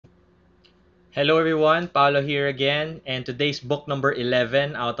Hello everyone, Paolo here again, and today's book number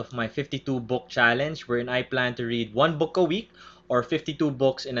 11 out of my 52 book challenge, wherein I plan to read one book a week or 52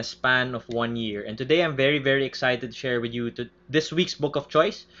 books in a span of 1 year. And today I'm very excited to share with you this week's book of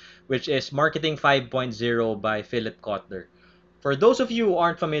choice, which is Marketing 5.0 by Philip Kotler. For those of you who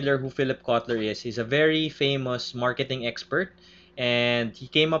aren't familiar who Philip Kotler is, he's a very famous marketing expert, and he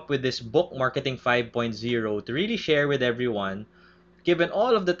came up with this book, Marketing 5.0, to really share with everyone, given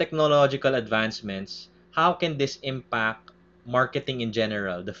all of the technological advancements, how can this impact marketing in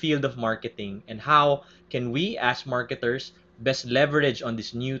general, the field of marketing, and how can we as marketers best leverage on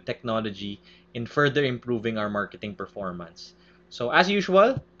this new technology in further improving our marketing performance? So, as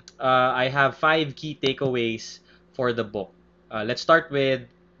usual, I have five key takeaways for the book. Let's start with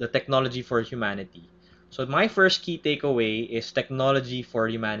the technology for humanity. So, my first key takeaway is technology for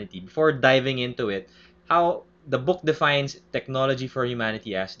humanity. Before diving into it, how the book defines technology for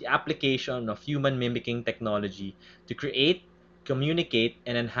humanity as the application of human mimicking technology to create, communicate,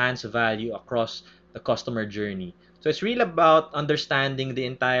 and enhance value across the customer journey. So it's really about understanding the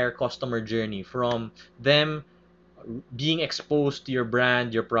entire customer journey from them being exposed to your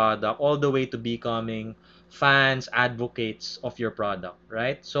brand, your product, all the way to becoming fans, advocates of your product,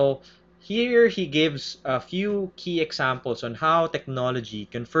 right? So here he gives a few key examples on how technology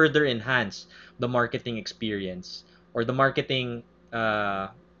can further enhance the marketing experience or the marketing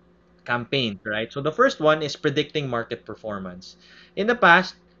campaign, right? So the first one is predicting market performance. In the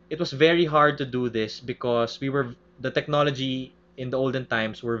past, it was very hard to do this because the technology in the olden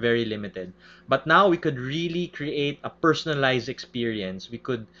times were very limited. But now we could really create a personalized experience. We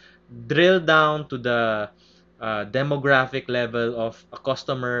could drill down to the demographic level of a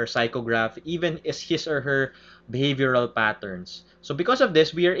customer psychograph, even is his or her behavioral patterns. So because of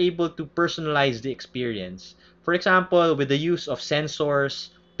this, we are able to personalize the experience. For example, with the use of sensors,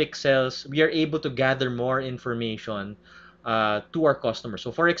 pixels, we are able to gather more information to our customers.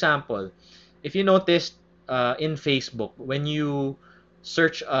 So, for example, if you noticed in Facebook, when you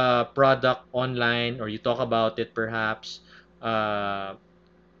search a product online or you talk about it, perhaps, uh,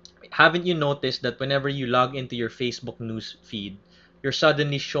 haven't you noticed that whenever you log into your Facebook news feed, you're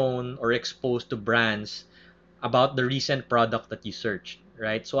suddenly shown or exposed to brands about the recent product that you searched,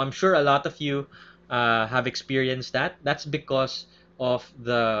 right? So I'm sure a lot of you have experienced that. That's because of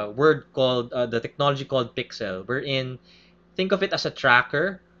the technology called Pixel, wherein think of it as a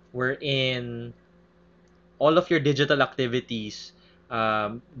tracker, wherein all of your digital activities,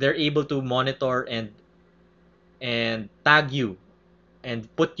 they're able to monitor and tag you and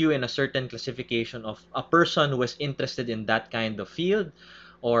put you in a certain classification of a person who is interested in that kind of field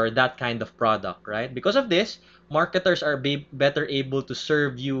or that kind of product, right? Because of this, marketers are better able to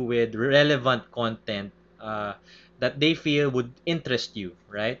serve you with relevant content uh, that they feel would interest you,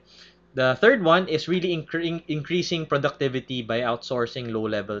 right? The third one is really increasing productivity by outsourcing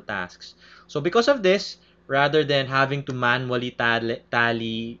low-level tasks. So because of this, rather than having to manually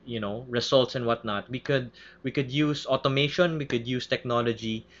tally, results and whatnot, we could use automation, we could use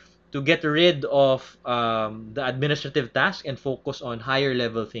technology to get rid of the administrative task and focus on higher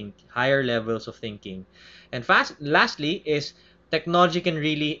levels of thinking. And lastly is technology can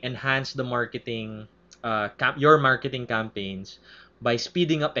really enhance the marketing, your marketing campaigns by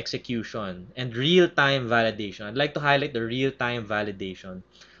speeding up execution and real-time validation. I'd like to highlight the real-time validation.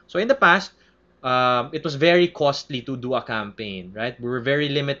 So in the past, it was very costly to do a campaign, right? We were very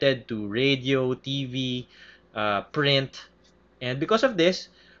limited to radio, TV, print, and because of this,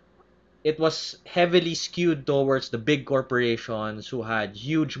 it was heavily skewed towards the big corporations who had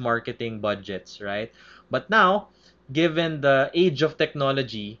huge marketing budgets, right? But now, given the age of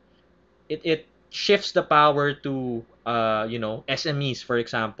technology, it shifts the power to SMEs, for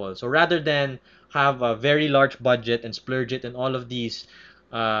example. So rather than have a very large budget and splurge it in all of these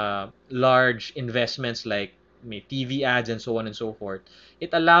large investments like TV ads and so on and so forth, it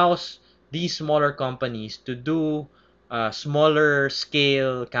allows these smaller companies to do smaller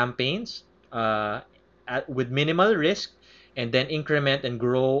scale campaigns with minimal risk, and then increment and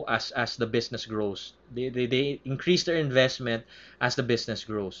grow as the business grows. They increase their investment as the business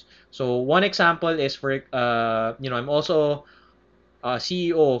grows. So one example is I'm also a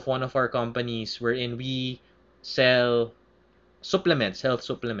CEO of one of our companies wherein we sell health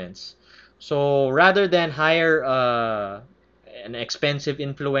supplements. So rather than hire an expensive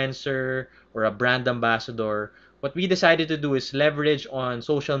influencer or a brand ambassador, what we decided to do is leverage on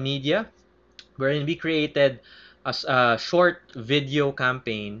social media, wherein we created a short video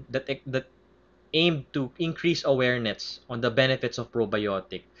campaign that aimed to increase awareness on the benefits of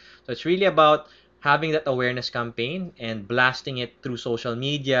probiotic. So it's really about having that awareness campaign and blasting it through social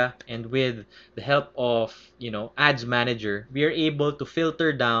media, and with the help of, ads manager, we are able to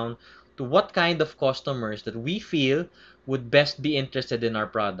filter down to what kind of customers that we feel would best be interested in our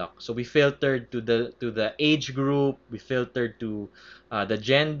product. So we filtered to the age group, we filtered to the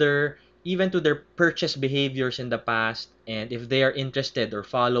gender, even to their purchase behaviors in the past, and if they are interested or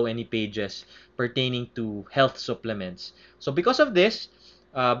follow any pages pertaining to health supplements. So because of this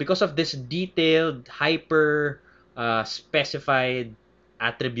detailed, hyper specified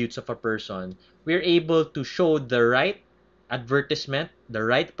attributes of a person, we're able to show the right advertisement, the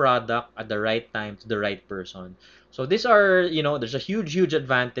right product at the right time to the right person. So there's a huge, huge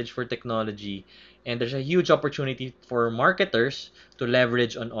advantage for technology, and there's a huge opportunity for marketers to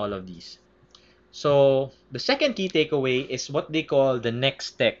leverage on all of these. So the second key takeaway is what they call the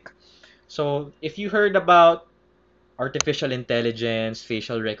next tech. So if you heard about artificial intelligence,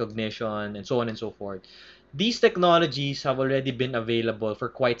 facial recognition, and so on and so forth. These technologies have already been available for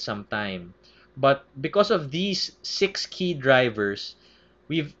quite some time. But because of these six key drivers,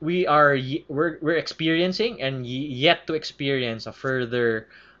 we're experiencing and yet to experience a further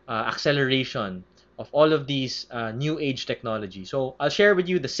acceleration of all of these new age technology. So I'll share with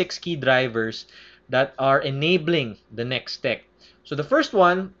you the six key drivers that are enabling the next tech. So the first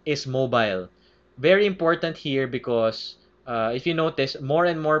one is mobile. Very important here because if you notice, more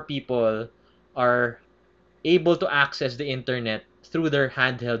and more people are able to access the internet through their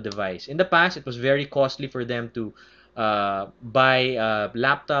handheld device. In the past, it was very costly for them to buy a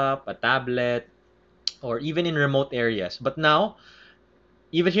laptop, a tablet, or even in remote areas. But now,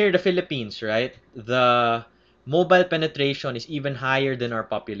 even here in the Philippines, right, the mobile penetration is even higher than our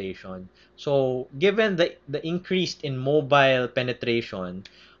population. So, given the increase in mobile penetration,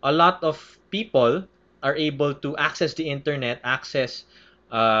 a lot of people are able to access the internet, access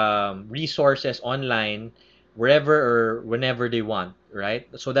resources online wherever or whenever they want, right?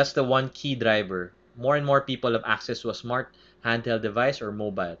 So that's the one key driver. More and more people have access to a smart handheld device or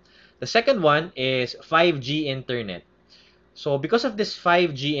mobile. The second one is 5G internet. So because of this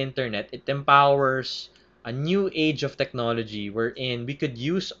 5G internet, it empowers a new age of technology wherein we could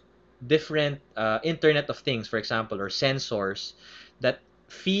use different Internet of Things, for example, or sensors that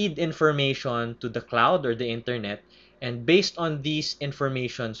feed information to the cloud or the internet. And based on these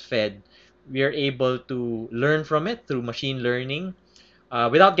informations fed, we are able to learn from it through machine learning.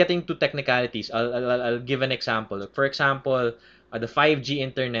 Without getting to technicalities, I'll give an example. For example, the 5G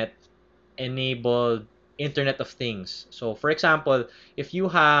internet enabled Internet of Things. So, for example, if you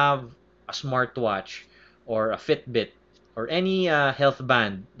have a smartwatch or a Fitbit or any health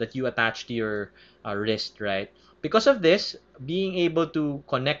band that you attach to your wrist, right? Because of this, being able to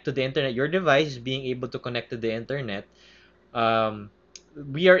connect to the internet, your device being able to connect to the internet, um,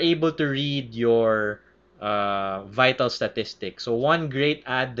 we are able to read your vital statistics. So one great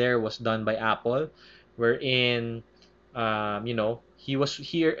ad there was done by Apple, wherein he was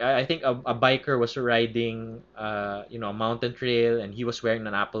here. I think a biker was riding a mountain trail, and he was wearing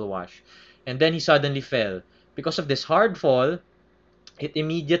an Apple Watch, and then he suddenly fell. Because of this hard fall, it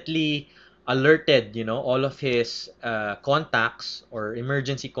immediately alerted all of his contacts or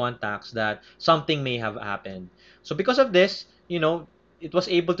emergency contacts that something may have happened. So because of this, it was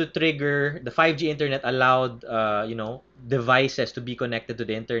able to trigger the 5G internet, allowed devices to be connected to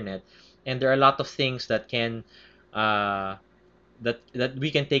the internet, and there are a lot of things that can uh, that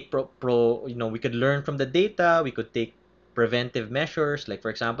we can take we could learn from the data. We could take preventive measures, like for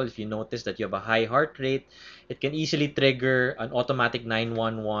example, if you notice that you have a high heart rate, it can easily trigger an automatic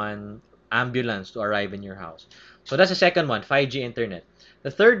 911 ambulance to arrive in your house. So that's the second one, 5G internet.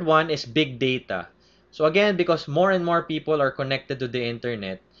 The third one is big data. So again, because more and more people are connected to the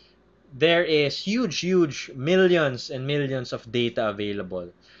internet, there is huge, huge millions and millions of data available.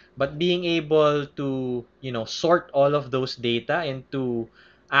 But being able to, sort all of those data into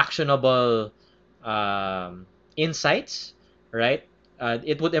actionable insights, right?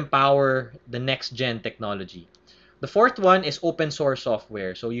 It would empower the next gen technology. The fourth one is open source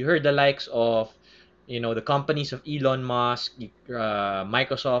software. So you heard the likes of, the companies of Elon Musk,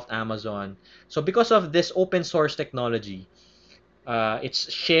 Microsoft, Amazon. So because of this open source technology,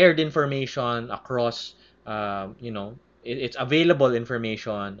 it's shared information across it's available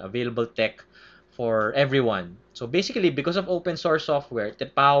information, available tech for everyone. So basically, because of open source software, it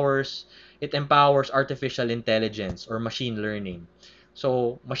empowers artificial intelligence or machine learning.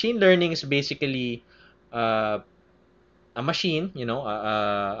 So machine learning is basically uh, a machine,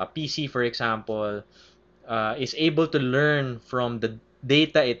 a PC, for example, is able to learn from the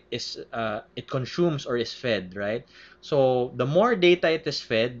data it consumes or is fed, right? So the more data it is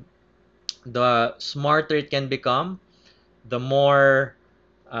fed, the smarter it can become, the more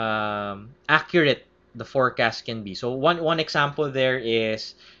accurate the forecast can be. So one example there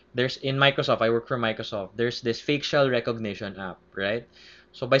is, there's in Microsoft, I work for Microsoft, there's this facial recognition app, right?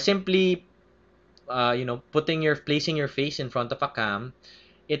 So by simply putting your placing your face in front of a cam,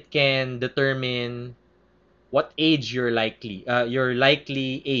 it can determine what age your likely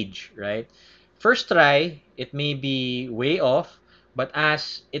age, right? First try, it may be way off, but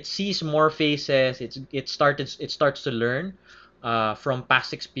as it sees more faces, it starts to learn from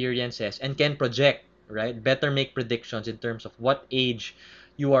past experiences and can project, right? Better make predictions in terms of what age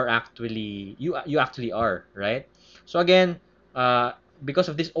you actually are, right? So again, uh, because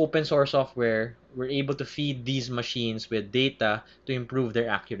of this open source software, we're able to feed these machines with data to improve their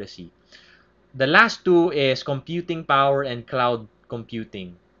accuracy. The last two is computing power and cloud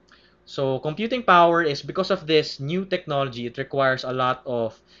computing. So computing power is, because of this new technology, it requires a lot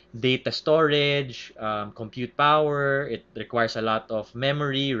of data storage, compute power. It requires a lot of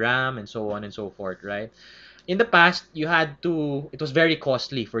memory, RAM, and so on and so forth, right? In the past, it was very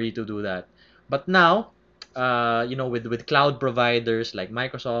costly for you to do that. But now, with cloud providers like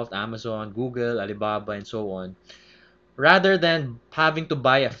Microsoft, Amazon, Google, Alibaba, and so on, rather than having to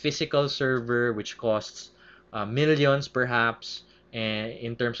buy a physical server which costs millions perhaps, and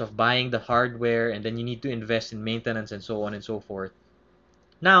in terms of buying the hardware, and then you need to invest in maintenance and so on and so forth,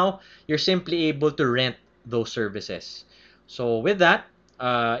 now you're simply able to rent those services. So with that,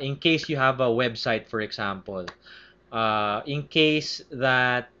 in case you have a website, for example, in case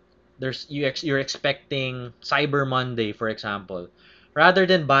that you're expecting Cyber Monday, for example, rather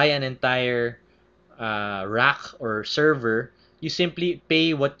than buy an entire rack or server, you simply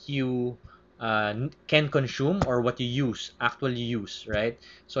pay what you can consume, or what you actually use, right?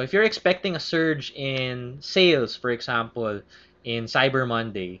 So if you're expecting a surge in sales, for example, in Cyber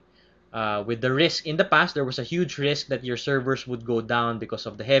Monday, with the risk in the past, there was a huge risk that your servers would go down because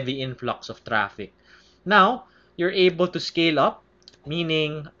of the heavy influx of traffic. Now, you're able to scale up,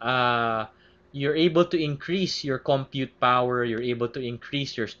 meaning you're able to increase your compute power, you're able to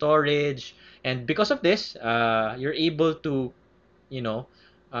increase your storage, and because of this, you're able to, you know,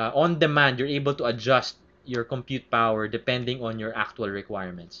 on demand, you're able to adjust your compute power depending on your actual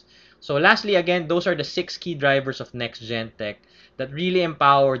requirements. So lastly, again, those are the six key drivers of next gen tech that really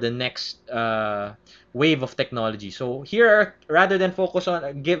empower the next wave of technology. So here are, rather than focus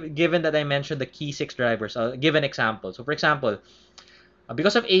on, given that I mentioned the key six drivers, I'll give an example. So for example,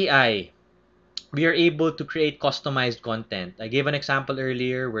 because of AI, we are able to create customized content. I gave an example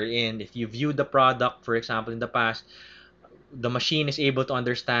earlier wherein if you view the product, for example, in the past, the machine is able to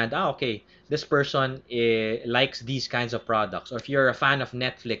understand, okay, this person likes these kinds of products. Or if you're a fan of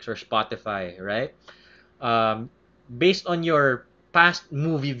Netflix or Spotify, right? Um, Based on your past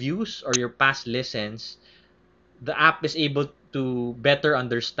movie views or your past listens, the app is able to better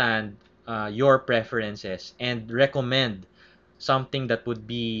understand your preferences and recommend something that would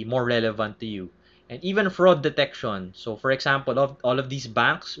be more relevant to you. And even fraud detection. So, for example, all of these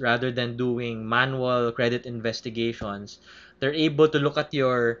banks, rather than doing manual credit investigations, they're able to look at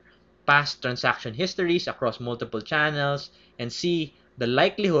your past transaction histories across multiple channels and see the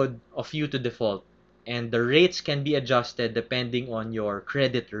likelihood of you to default. And the rates can be adjusted depending on your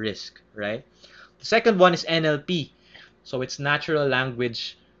credit risk, right? The second one is NLP. So it's natural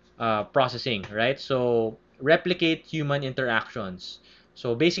language processing, right? So replicate human interactions.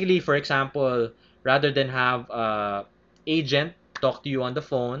 So basically, for example, rather than have agent talk to you on the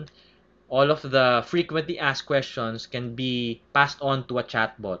phone, all of the frequently asked questions can be passed on to a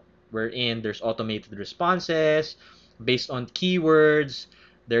chatbot, wherein there's automated responses based on keywords.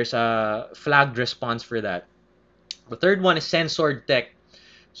 There's a flagged response for that. The third one is censored tech.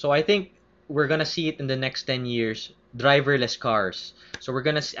 So I think we're gonna see it in the next 10 years, driverless cars. So we're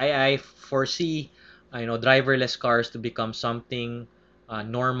gonna see, I foresee, driverless cars to become something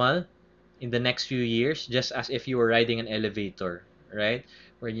normal in the next few years, just as if you were riding an elevator, right?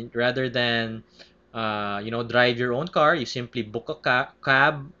 Where rather than, drive your own car, you simply book a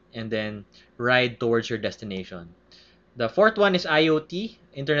cab and then ride towards your destination. The fourth one is IoT,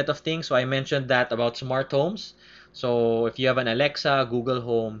 Internet of Things. So I mentioned that about smart homes. So if you have an Alexa, Google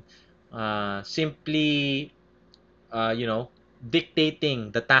Home, simply,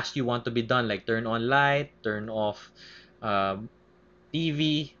 dictating the task you want to be done, like turn on light, turn off uh,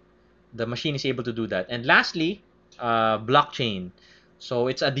 TV, the machine is able to do that. And lastly, blockchain. So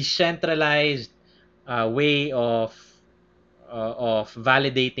it's a decentralized way of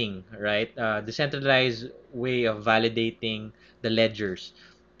validating, right? Decentralized way of validating the ledgers.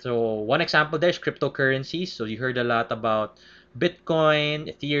 So one example there is cryptocurrencies. So you heard a lot about Bitcoin,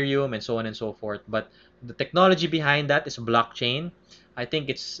 Ethereum, and so on and so forth. But the technology behind that is blockchain. I think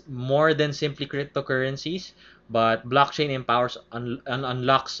it's more than simply cryptocurrencies, but blockchain empowers and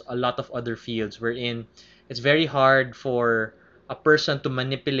unlocks a lot of other fields wherein it's very hard for a person to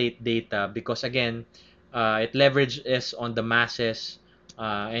manipulate data because again, it leverages on the masses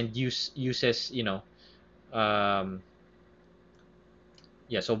and uses um,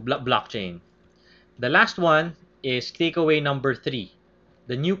 so blockchain. The last one is takeaway number three,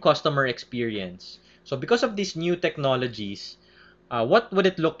 the new customer experience. So because of these new technologies, what would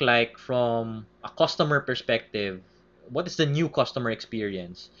it look like from a customer perspective? What is the new customer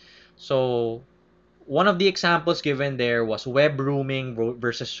experience? So one of the examples given there was web rooming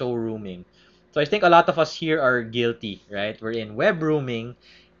versus showrooming. So I think a lot of us here are guilty, right? We're in web rooming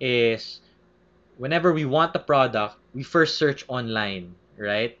is whenever we want the product, we first search online,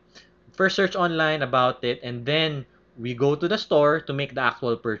 right? First search online about it, and then we go to the store to make the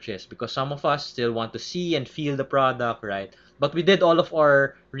actual purchase because some of us still want to see and feel the product, right? But we did all of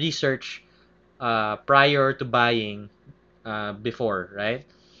our research prior to buying before, right?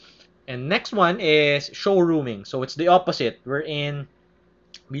 And next one is showrooming. So it's the opposite. We're in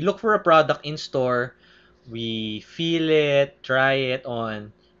we look for a product in store, we feel it, try it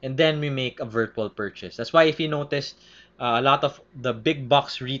on, and then we make a virtual purchase. That's why if you notice, a lot of the big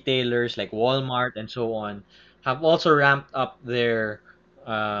box retailers like Walmart and so on have also ramped up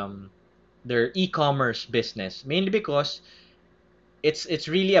um, their e-commerce business, mainly because it's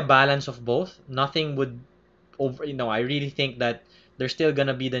really a balance of both. Nothing would I really think that there's still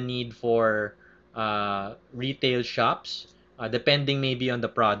gonna be the need for retail shops, depending maybe on the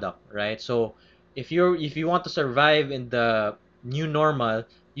product, right? So if you want to survive in the new normal,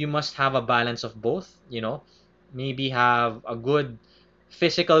 you must have a balance of both. Maybe have a good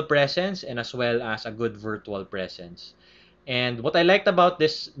physical presence and as well as a good virtual presence. And what I liked about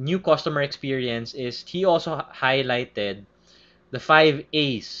this new customer experience is he also highlighted the five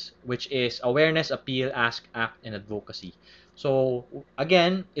A's, which is awareness, appeal, ask, act, and advocacy. So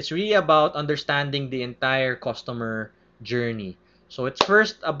again, it's really about understanding the entire customer journey. So it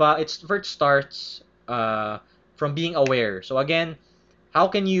first starts from being aware. So again, how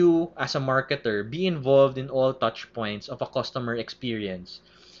can you as a marketer be involved in all touch points of a customer experience?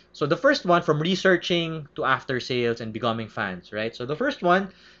 So the first one, from researching to after sales and becoming fans, right? So the first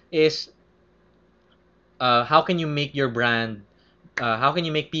one is how can you make your brand how can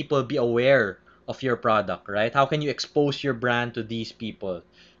you make people be aware of your product, right? How can you expose your brand to these people?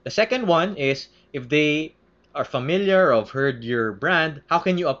 The second one is if they are familiar or have heard your brand, how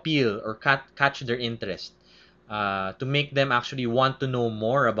can you appeal or catch their interest to make them actually want to know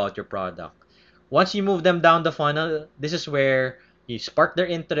more about your product? Once you move them down the funnel, this is where you spark their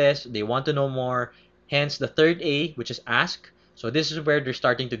interest, they want to know more, hence the third A, which is ask. So this is where they're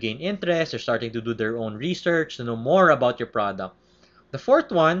starting to gain interest, they're starting to do their own research to know more about your product. The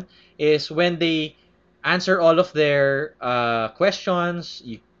fourth one is when they answer all of their questions,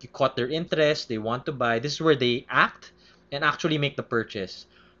 you caught their interest, they want to buy. This is where they act and actually make the purchase.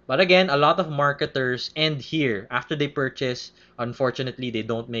 But again, a lot of marketers end here. After they purchase, unfortunately, they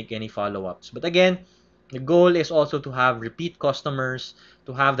don't make any follow-ups. But again, the goal is also to have repeat customers,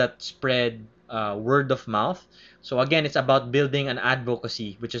 to have that spread word of mouth. So again, it's about building an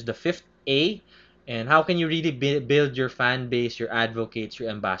advocacy, which is the fifth A. And how can you really build your fan base, your advocates, your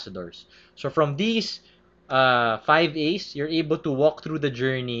ambassadors? So from these five A's, you're able to walk through the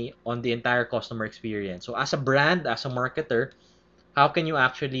journey on the entire customer experience. So as a brand, as a marketer, how can you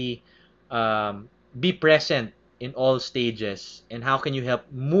actually be present in all stages, and how can you help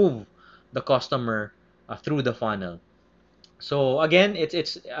move the customer through the funnel? So again,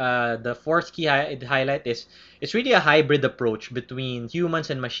 it's the fourth key highlight is it's really a hybrid approach between humans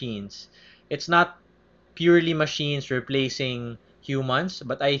and machines. It's not purely machines replacing humans,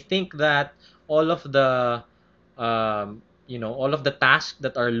 but I think that all of the all of the tasks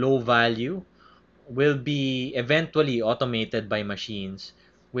that are low value will be eventually automated by machines,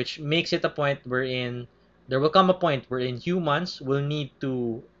 which makes it a point wherein there will come a point wherein humans will need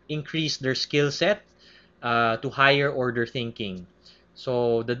to increase their skill set to higher order thinking.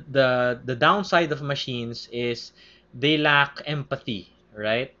 So the downside of machines is they lack empathy,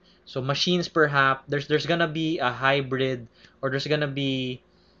 right? So machines perhaps there's gonna be a hybrid, or there's gonna be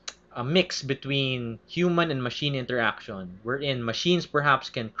a mix between human and machine interaction, wherein machines perhaps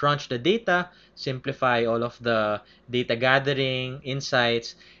can crunch the data, simplify all of the data gathering,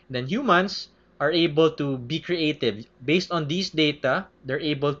 insights, then humans are able to be creative. Based on these data, they're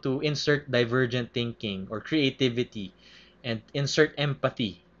able to insert divergent thinking or creativity and insert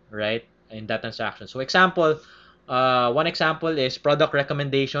empathy, right, in that transaction. So example, One example is product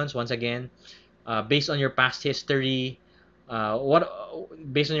recommendations. Once again, based on your past history, what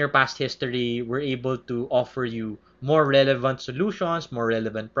based on your past history, we're able to offer you more relevant solutions, more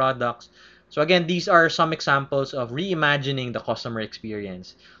relevant products. So again, these are some examples of reimagining the customer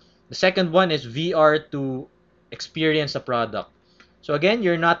experience. The second one is VR to experience a product. So again,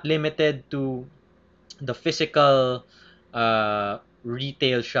 you're not limited to the physical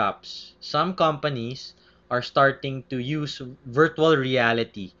retail shops. Some companies are starting to use virtual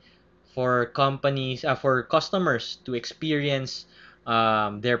reality for for customers to experience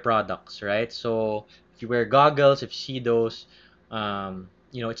their products, right? So if you wear goggles, if you see those,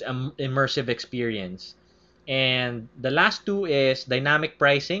 it's an immersive experience. And the last two is dynamic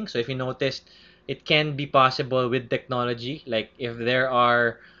pricing. So if you noticed, it can be possible with technology. Like if there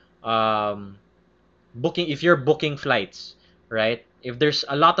are um, if you're booking flights, right? If there's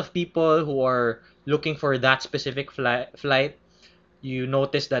a lot of people who are looking for that specific flight, you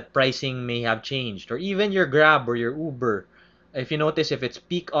notice that pricing may have changed, or even your Grab or your Uber. If you notice, if it's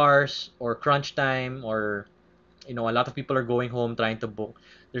peak hours or crunch time, or a lot of people are going home trying to book,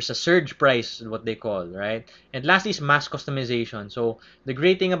 there's a surge price, what they call, right? And lastly is mass customization. So the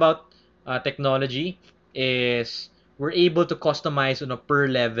great thing about technology is we're able to customize on a per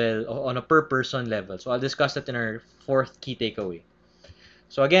level, on a per person level. So I'll discuss that in our fourth key takeaway.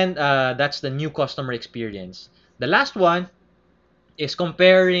 So again, that's the new customer experience. The last one is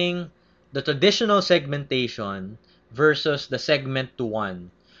comparing the traditional segmentation versus the segment to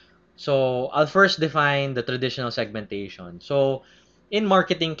one. So I'll first define the traditional segmentation. So in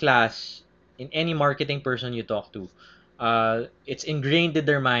marketing class, in any marketing person you talk to, it's ingrained in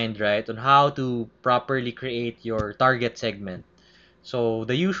their mind, right, on how to properly create your target segment. So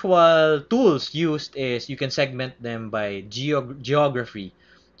the usual tools used is you can segment them by geography.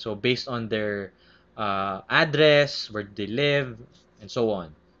 So based on their address, where they live, and so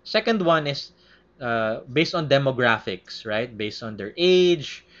on. Second one is based on demographics, right? Based on their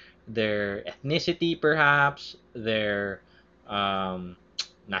age, their ethnicity, perhaps, their um,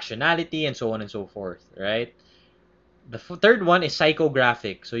 nationality, and so on and so forth, right? The third one is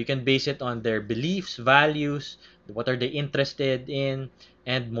psychographic. So you can base it on their beliefs, values, what are they interested in,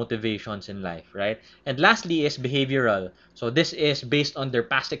 and motivations in life, right? And lastly is behavioral. So this is based on their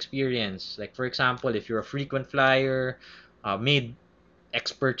past experience. Like for example, if you're a frequent flyer, made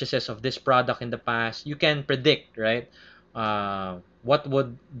X purchases of this product in the past, you can predict, right? What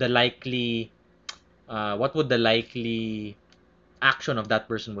would the likely action of that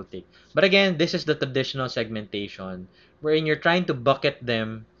person will take. But again, this is the traditional segmentation wherein you're trying to bucket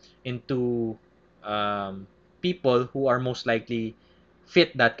them into um, people who are most likely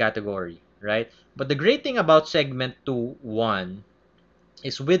fit that category, right? But the great thing about segment to one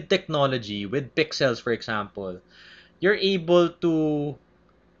is with technology, with pixels, for example, you're able to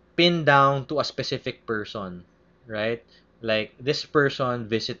pin down to a specific person, right? Like this person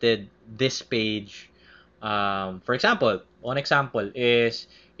visited this page. For example, one example is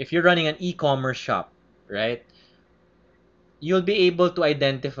if you're running an e-commerce shop, right? You'll be able to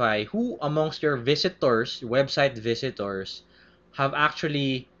identify who amongst your visitors, website visitors, have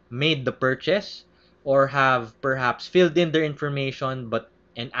actually made the purchase or have perhaps filled in their information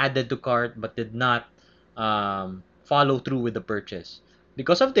and added to cart but did not follow through with the purchase.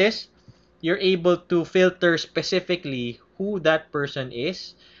 Because of this, you're able to filter specifically who that person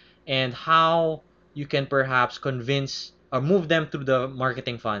is and how you can perhaps convince or move them through the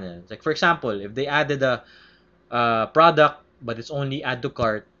marketing funnel. Like for example, if they added a product but it's only add to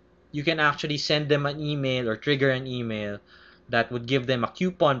cart, you can actually send them an email or trigger an email that would give them a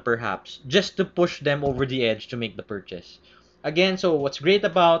coupon perhaps just to push them over the edge to make the purchase. Again, so what's great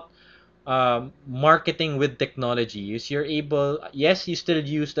about marketing with technology is you're able, yes, you still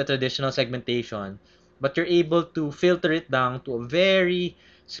use the traditional segmentation, but you're able to filter it down to a very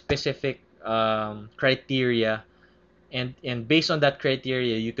specific criteria, and based on that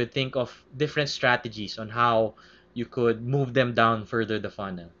criteria you could think of different strategies on how you could move them down further the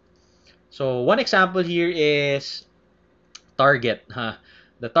funnel. So one example here is Target, huh?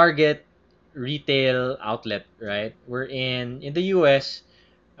 The Target retail outlet, right? We're in the US.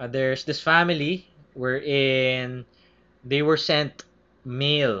 There's this family wherein they were sent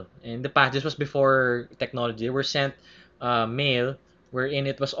mail in the past. This was before technology. They were sent mail wherein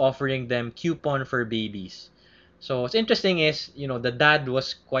it was offering them coupon for babies. So what's interesting is, the dad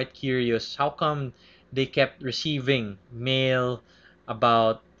was quite curious. How come they kept receiving mail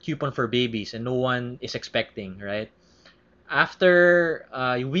about coupon for babies and no one is expecting, right? After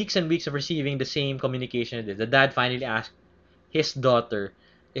weeks and weeks of receiving the same communication, the dad finally asked his daughter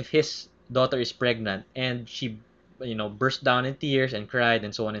if his daughter is pregnant, and she burst down in tears and cried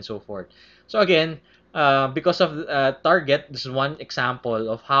and so on and so forth. So again, because of Target, this is one example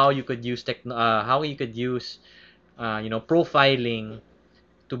of how you could use profiling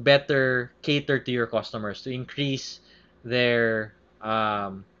to better cater to your customers, to increase their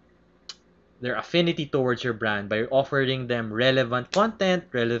um, their affinity towards your brand by offering them relevant content,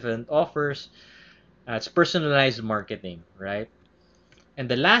 relevant offers. It's personalized marketing, right? And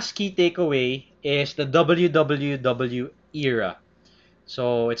the last key takeaway is the WWW era.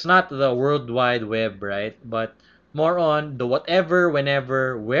 So it's not the World Wide Web, right? But more on the whatever,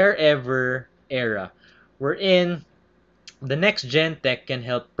 whenever, wherever era. We're in the next gen tech can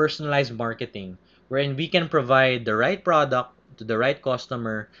help personalize marketing, wherein we can provide the right product to the right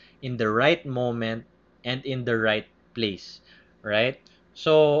customer in the right moment and in the right place, right?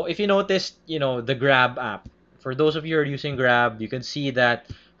 So if you noticed, the Grab app, for those of you who are using Grab, you can see that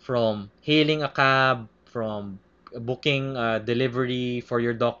from hailing a cab, from booking delivery for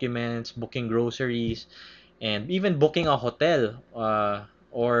your documents, booking groceries, and even booking a hotel,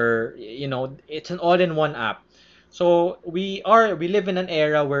 or it's an all-in-one app. So we live in an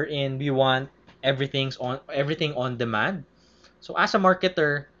era wherein we want everything on demand. So as a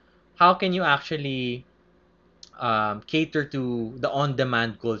marketer, how can you actually cater to the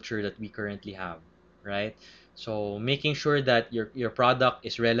on-demand culture that we currently have, right? So making sure that your product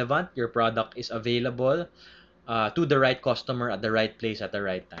is relevant, your product is available to the right customer at the right place at the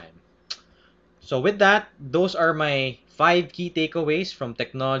right time. So with that, those are my 5 key takeaways from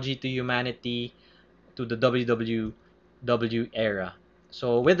technology to humanity to the WWW era.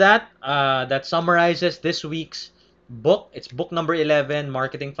 So with that, that summarizes this week's book. It's book number 11,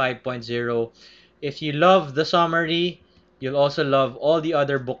 Marketing 5.0. If you love the summary, you'll also love all the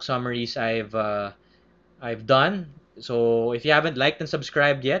other book summaries I've done. So if you haven't liked and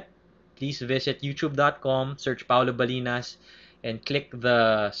subscribed yet, please visit youtube.com, search Paulo Balinas, and click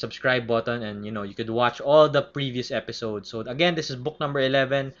the subscribe button, and you could watch all the previous episodes. So again, this is book number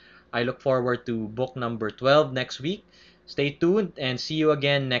 11. I look forward to book number 12 next week. Stay tuned and see you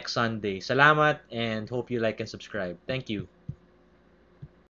again next Sunday. Salamat and hope you like and subscribe. Thank you.